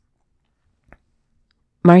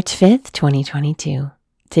March 5th, 2022.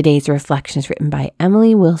 Today's reflection is written by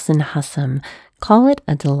Emily Wilson Hussam. Call it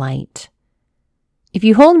a delight. If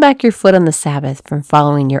you hold back your foot on the Sabbath from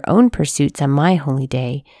following your own pursuits on my holy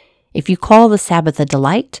day, if you call the Sabbath a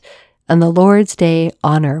delight and the Lord's day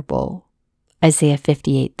honorable. Isaiah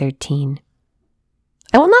 58:13.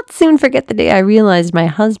 I will not soon forget the day I realized my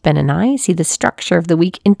husband and I see the structure of the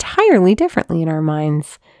week entirely differently in our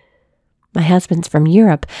minds. My husband's from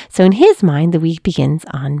Europe, so in his mind, the week begins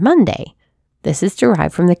on Monday. This is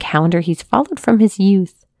derived from the calendar he's followed from his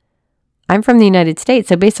youth. I'm from the United States,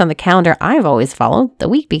 so based on the calendar I've always followed, the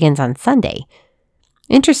week begins on Sunday.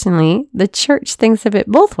 Interestingly, the church thinks of it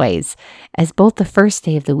both ways, as both the first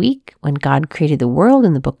day of the week, when God created the world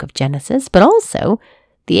in the book of Genesis, but also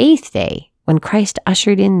the eighth day, when Christ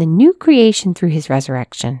ushered in the new creation through his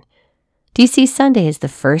resurrection. Do you see Sunday as the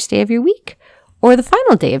first day of your week or the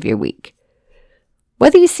final day of your week?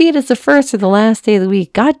 Whether you see it as the first or the last day of the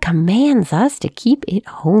week, God commands us to keep it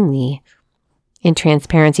holy. In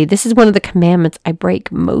transparency, this is one of the commandments I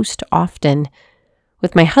break most often.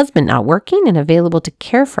 With my husband not working and available to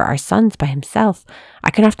care for our sons by himself, I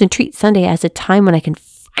can often treat Sunday as a time when I can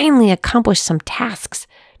finally accomplish some tasks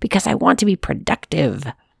because I want to be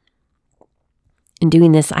productive. In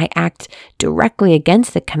doing this, I act directly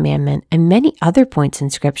against the commandment and many other points in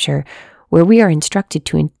Scripture where we are instructed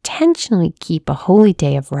to intentionally keep a holy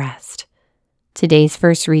day of rest. Today's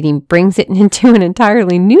first reading brings it into an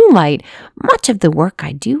entirely new light. Much of the work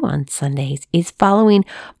I do on Sundays is following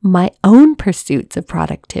my own pursuits of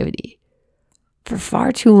productivity. For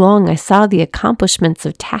far too long, I saw the accomplishments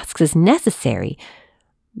of tasks as necessary,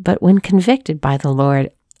 but when convicted by the Lord,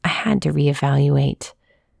 I had to reevaluate.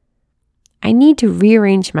 I need to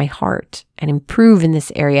rearrange my heart and improve in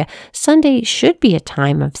this area. Sunday should be a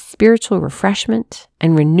time of spiritual refreshment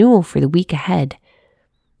and renewal for the week ahead.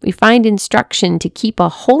 We find instruction to keep a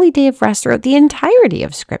holy day of rest throughout the entirety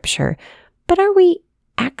of Scripture, but are we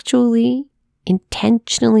actually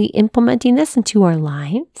intentionally implementing this into our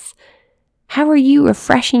lives? How are you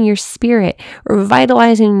refreshing your spirit,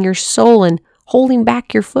 revitalizing your soul, and holding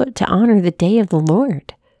back your foot to honor the day of the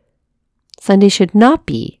Lord? Sunday should not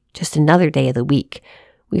be just another day of the week.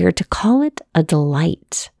 We are to call it a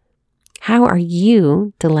delight. How are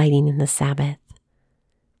you delighting in the Sabbath?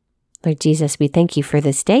 Lord Jesus, we thank you for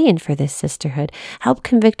this day and for this sisterhood. Help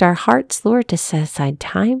convict our hearts, Lord, to set aside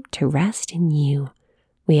time to rest in you.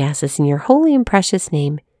 We ask this in your holy and precious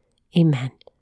name. Amen.